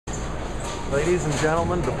Ladies and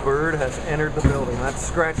gentlemen, the Bird has entered the building. That's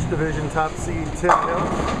Scratch Division top seed Tim Hill,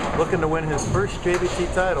 looking to win his first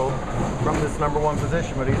JBT title from this #1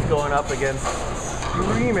 position, but he's going up against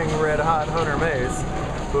screaming red-hot Hunter Mays,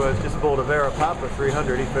 who has just bowled a Vera Papa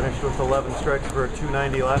 300. He finished with 11 strikes for a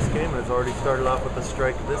 290 last game and has already started off with a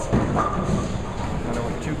strike this game. Hunter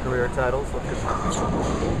with 2 career titles, looking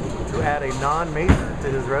to add a non-major to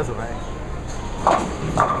his resume.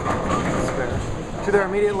 To their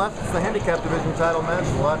immediate left, it's the handicap division title match.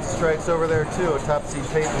 Lots of strikes over there too. Top seed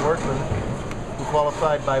Peyton Workman, who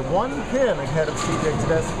qualified by 1 pin ahead of CJ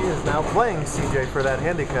Tedeschi, is now playing CJ for that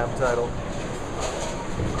handicap title.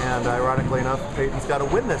 And ironically enough, Peyton's got to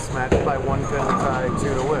win this match by 1 pin to tie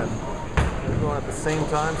 2 to win. They're going at the same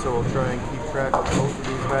time, so we'll try and keep track of both of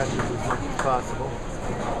these matches as much as possible.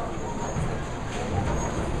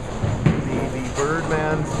 The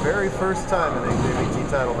Birdman's very first time in a JBT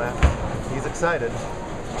title match. He's excited.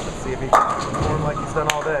 Let's see if he can perform like he's done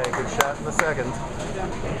all day. Good shot in the second.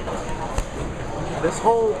 This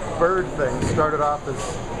whole Bird thing started off as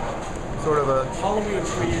sort of a Halloween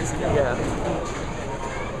 3 years ago. Yeah.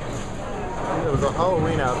 It was a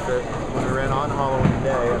Halloween outfit when we ran on Halloween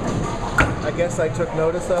Day, and I guess I took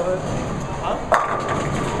notice of it. Huh?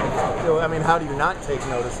 I mean, how do you not take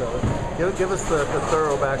notice of it? Give us the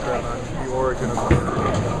thorough background on the origin of the Bird.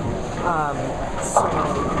 So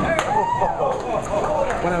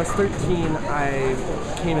when I was 13, I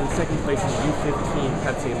came in 2nd place in U15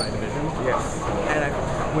 Pepsi in my division. Yes. And I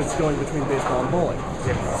was going between baseball and bowling.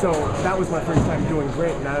 Yes. So that was my first time doing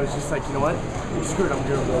great, and I was just like, you know what? Screw it, I'm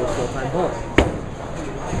going to bowl full-time bowling.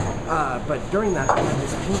 But during that, I had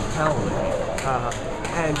this pink towel with me.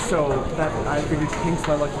 And so that I figured pink's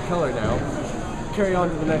my lucky color now. Carry on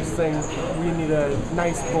to the next thing. We need a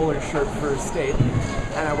nice bowler shirt for state,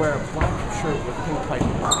 and I wear a black shirt with pink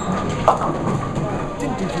piping.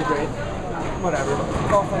 Didn't do too great. Whatever.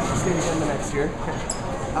 Qualified for state again the next year.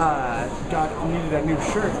 Needed a new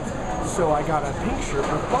shirt, so I got a pink shirt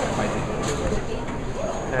with black piping.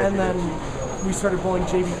 And then we started bowling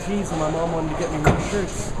JBTs, and my mom wanted to get me more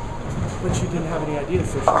shirts, but she didn't have any ideas,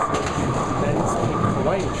 so she started men's pink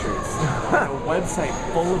Hawaiian shirts. And a website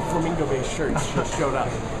full of flamingo-based shirts just showed up.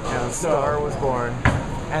 And the star was born.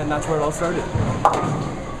 And that's where it all started.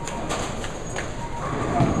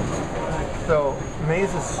 So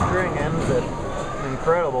Mays' string ends at an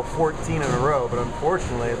incredible 14 in a row, but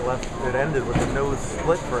unfortunately it ended with a nose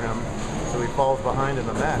split for him, so he falls behind in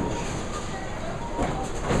the match.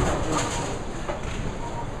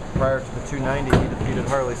 Prior to the 290, he defeated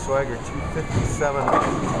Harley Swagger 257,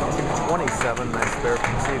 227, nice spare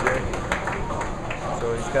from CJ.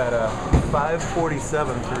 So he's got a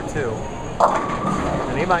 547 through 2.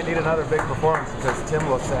 And he might need another big performance because Tim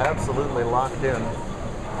looks absolutely locked in.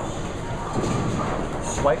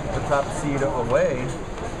 Swiped the top seed away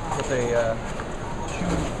with a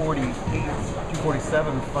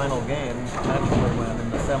 247 final game, match play win in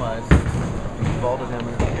the semis. Vaulted him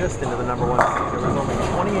just into the #1 seed. There was only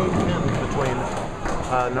 28 pins between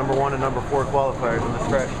 #1 and #4 qualifiers in the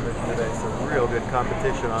Scratch division today, so real good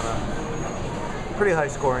competition on a pretty high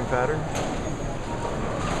scoring pattern.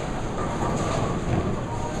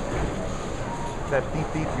 That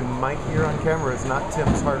beep beep you might hear on camera is not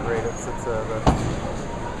Tim's heart rate, it's the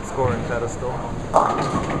scoring pedestal.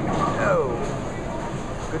 Oh!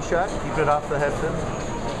 Good shot, keeping it off the head pin.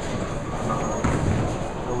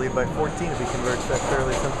 Lead by 14 if he converts that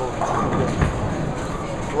fairly simple.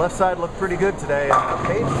 The left side looked pretty good today.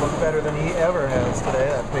 Peyton looked better than he ever has today.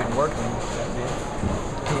 That Peyton Workman.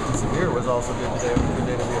 Peyton Severe was also good today. It was a good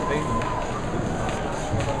day to be a Peyton.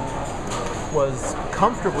 Was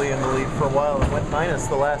comfortably in the lead for a while and went minus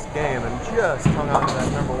the last game and just hung on to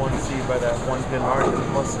that #1 seed by that 1 pin margin,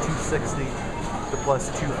 plus 260 to plus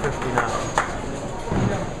 259.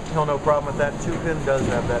 No problem with that. 2 pin does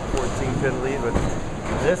have that 14 pin lead, but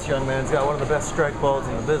this young man's got one of the best strike balls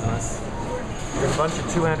in the business. There's a bunch of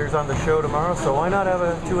 2-handers on the show tomorrow, so why not have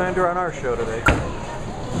a 2-hander on our show today?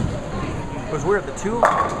 It was weird. The two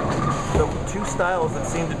styles that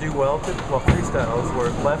seemed to do well, 3 styles,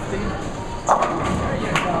 were lefty,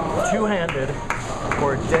 2-handed,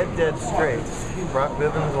 or dead straight. Brock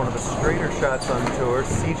Bivens, one of the straighter shots on tour.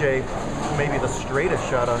 CJ, maybe the straightest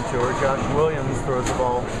shot on tour. Josh Williams throws the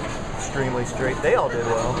ball extremely straight. They all did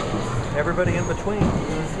well. Everybody in between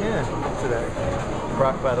was, today.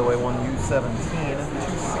 Brock, by the way, won U17,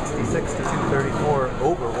 266 to 234,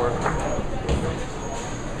 overworked.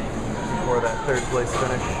 Before that 3rd place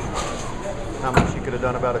finish, how much he could have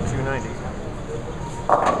done about a 290.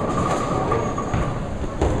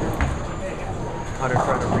 Hunter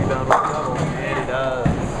trying to rebound with a double, and he does.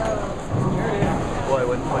 Boy,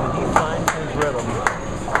 when he finds his rhythm.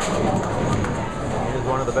 He is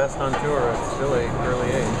one of the best on tour at still an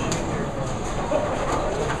early age.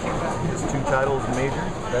 He has 2 titles major,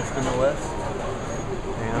 best in the West,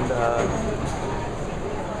 and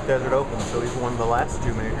Desert Open, so he's won the last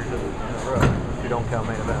 2 majors in a row, if you don't count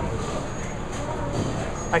main event.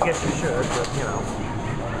 I guess you should, but you know.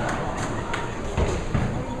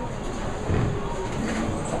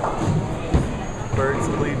 Birds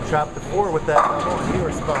lead chop to 4 with that double, and he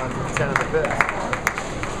responds with 10 in the 5th.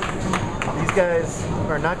 These guys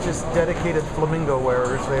are not just dedicated flamingo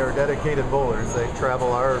wearers, they are dedicated bowlers. They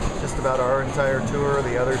travel just about our entire tour,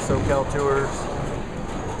 the other SoCal tours.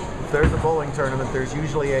 If there's a bowling tournament, there's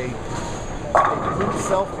usually a group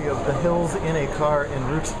selfie of the hills in a car en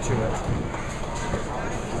route to it.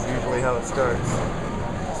 It's usually how it starts.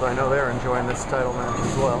 So I know they're enjoying this title match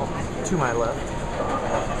as well, to my left.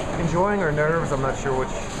 Enjoying or nerves, I'm not sure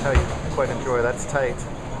how you quite enjoy. That's tight.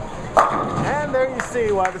 And there you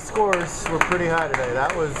see why the scores were pretty high today.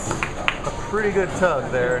 That was a pretty good tug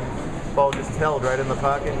there. Ball just held right in the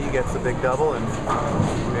pocket. He gets a big double and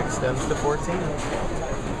extends to 14.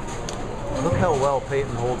 Look how well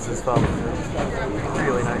Peyton holds his follow through.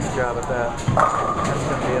 Really nice job at that. That's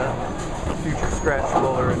going to be a future scratch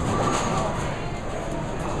bowler in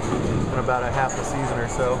about a half a season or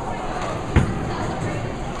so.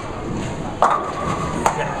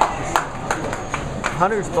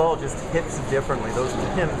 Hunter's ball just hits differently. Those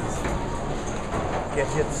pins get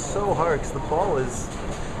hit so hard because the ball is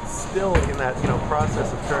still in that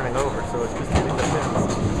process of turning over, so it's just hitting the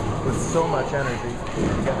pins with so much energy.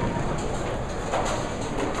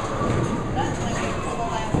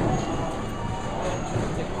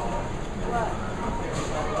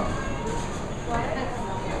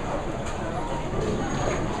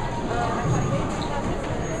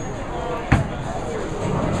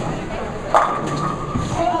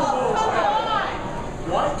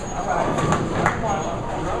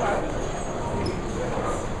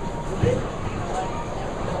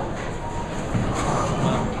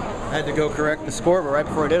 I had to go correct the score, but right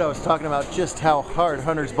before I did, I was talking about just how hard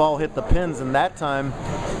Hunter's ball hit the pins, and that time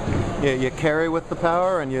you carry with the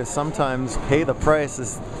power, and you sometimes pay the price.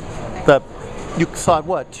 You saw,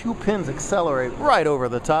 what, 2 pins accelerate right over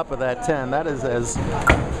the top of that 10. That is as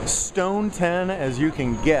stone 10 as you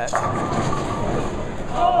can get.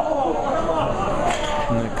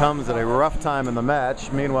 And it comes at a rough time in the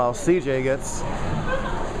match. Meanwhile, CJ gets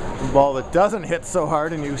a ball that doesn't hit so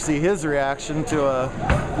hard, and you see his reaction to a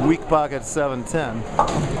weak pocket 7-10.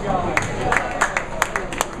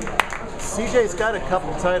 CJ's got a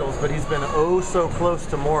couple titles, but he's been oh so close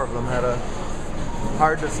to more of them. Had a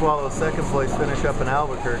hard to swallow second place finish up in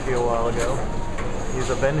Albuquerque a while ago. He's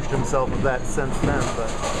avenged himself of that since then, but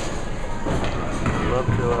he'd love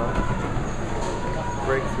to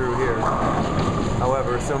break through here.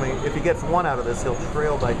 However, assuming if he gets 1 out of this, he'll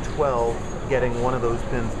trail by 12, getting 1 of those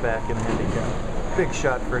pins back in handicap. Big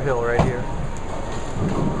shot for Hill right here.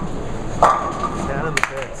 10 in the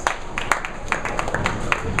pits.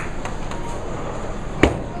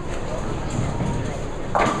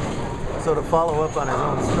 So to follow up on his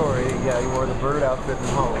own story, yeah, he wore the bird outfit in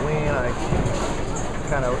Halloween. I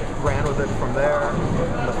kind of ran with it from there,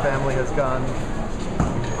 and the family has gone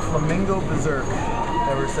flamingo berserk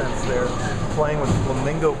ever since. They're playing with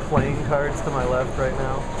flamingo playing cards to my left right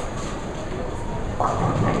now.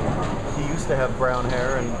 He used to have brown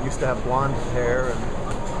hair and used to have blonde hair, and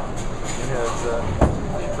he has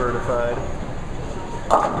birdified.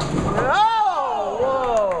 Oh!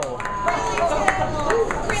 Whoa!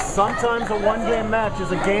 Sometimes a one-game match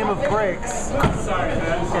is a game of breaks.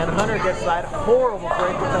 And Hunter gets that horrible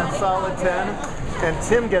break with that solid 10. And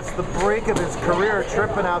Tim gets the break of his career,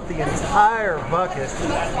 tripping out the entire bucket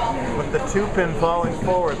with the 2-pin falling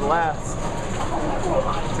forward last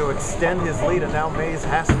to extend his lead, and now Mays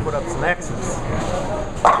has to put up some X's.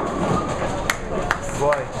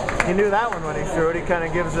 Boy, he knew that one when he threw it. He kind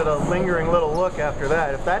of gives it a lingering little look after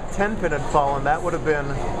that. If that 10-pin had fallen, that would have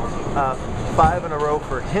been 5 in a row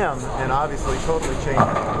for him, and obviously totally changed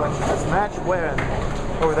the complexion of this match when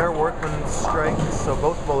over there workman strikes, so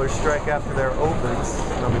both bowlers strike after their opens.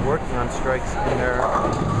 They'll be working on strikes in their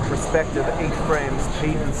respective 8 frames.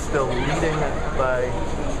 Peyton's still leading by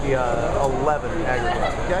the 11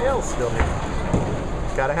 aggregate. Gael's still here.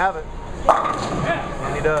 Gotta have it.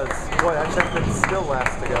 And he does. Boy, that 10-pin still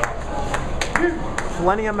lasts to go.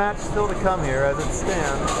 Plenty of match still to come here as it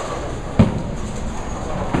stands.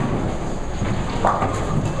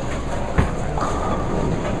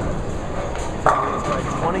 Leads by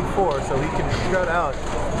 24, so he can shut out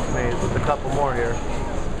Mays with a couple more here.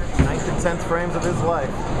 9th and 10th frames of his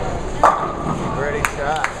life. Ready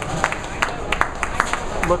shot.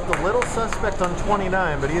 looked a little suspect on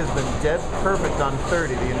 29, but he has been dead perfect on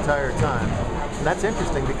 30 the entire time. And that's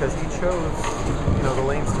interesting because he chose, you know, the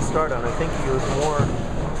lanes to start on. I think he was more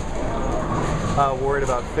worried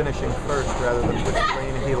about finishing first rather than which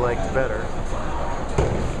lane he liked better.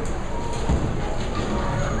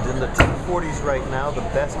 And in the 240s right now, the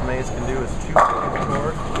best Mays can do is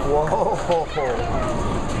 254. Whoa!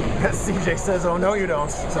 CJ says, "Oh no, you don't,"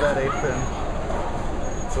 to that 8th pin.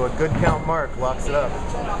 So a good count mark locks it up.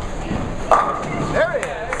 There it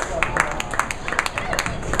is!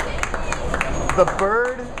 The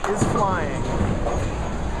bird is flying.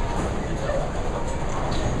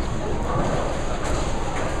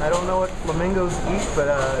 I don't know what flamingos eat, but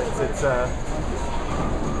it's a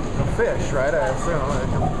fish, right? I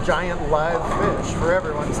assume. A giant live fish for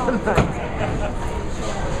everyone tonight.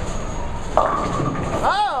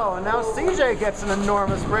 Oh, and now CJ gets an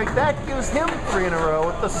enormous break. That gives him 3 in a row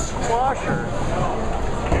with the squasher.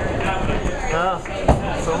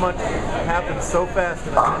 So much happens so fast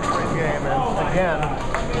in a 10-point game, and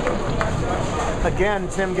again,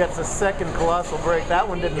 Tim gets a second colossal break. That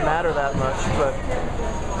one didn't matter that much, but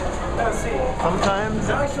sometimes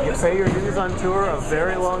you pay your dues on tour a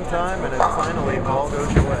very long time, and it finally all goes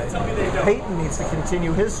your way. Peyton needs to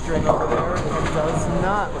continue his string over there, and does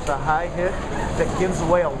not with a high hit that gives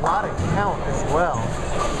away a lot of count as well.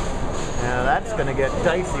 Now that's going to get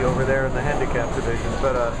dicey over there in the handicap division,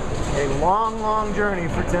 but a long, long journey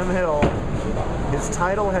for Tim Hill. His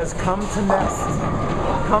title has come to nest,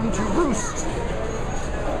 come to roost.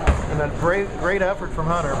 And a great effort from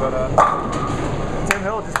Hunter, but Tim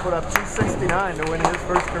Hill just put up 269 to win his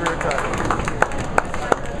first career title.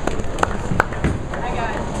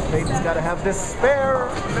 Peyton's got to have this spare.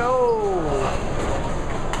 No!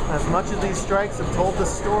 As much as these strikes have told the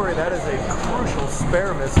story, that is a crucial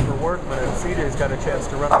spare miss for Workman, and CJ's got a chance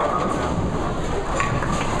to run up now.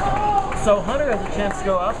 So Hunter has a chance to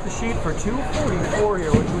go off the sheet for 244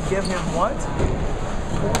 here, which would give him what?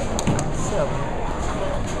 47.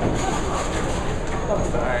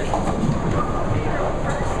 Alright.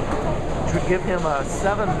 Which would give him a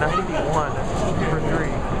 791 for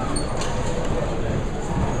 3.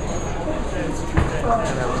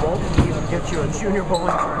 And it won't even get you a junior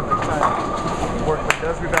bowling tournament title. Workman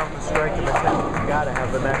does rebound the strike of the 10. You gotta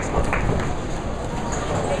have the next one.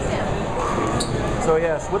 So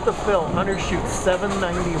yes, with the fill, Hunter shoots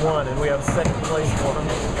 791, and we have second place for him.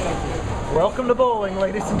 Welcome to bowling,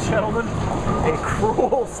 ladies and gentlemen. A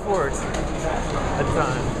cruel sport at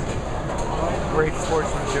times. Great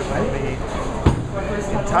sportsmanship from the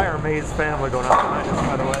entire Mays family going out behind us,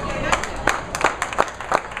 by the way.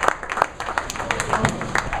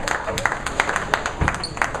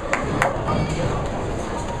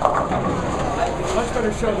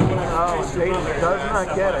 Oh, Peyton does not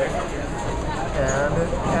get it. And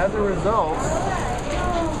as a result,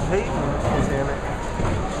 Peyton is in a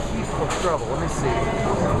heap of trouble. Let me see.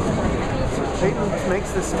 So Peyton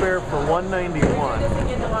makes the spare for 191.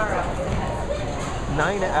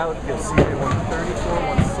 9 out gives CJ 134,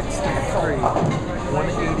 163,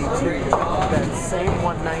 182. That same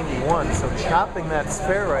 191. So chopping that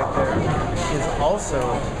spare right there is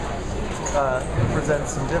also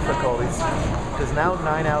presents some difficulties, because now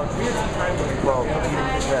 9 out, well,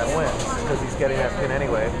 that wins, because he's getting that pin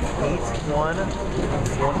anyway. 8-1,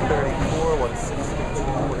 134, 162,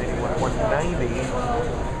 181, 190.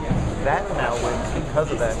 That now wins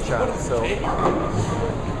because of that chop, so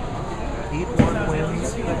 8-1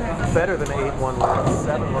 wins, better than 8-1 wins.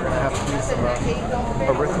 7, we're going to have to do some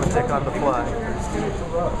arithmetic on the fly. I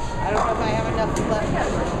don't know if I have enough left.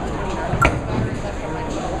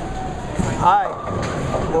 Hi.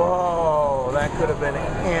 Whoa, that could have been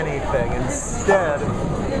anything. Instead,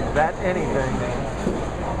 that anything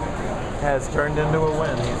has turned into a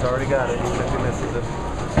win. He's already got it, even if he misses it.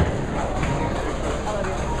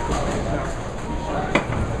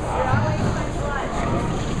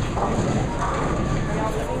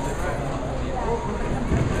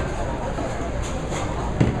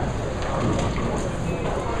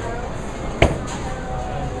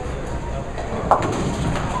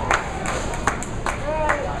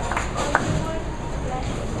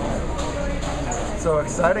 So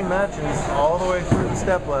exciting matches all the way through the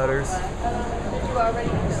step ladders.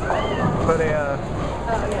 But a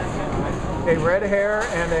red hair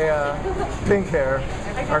and a pink hair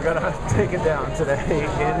are gonna take it down today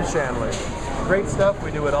in Chandler. Great stuff.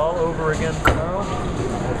 We do it all over again tomorrow.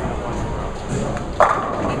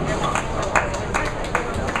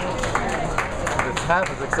 If it's half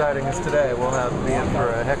as exciting as today, we'll be in for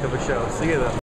a heck of a show. See you then.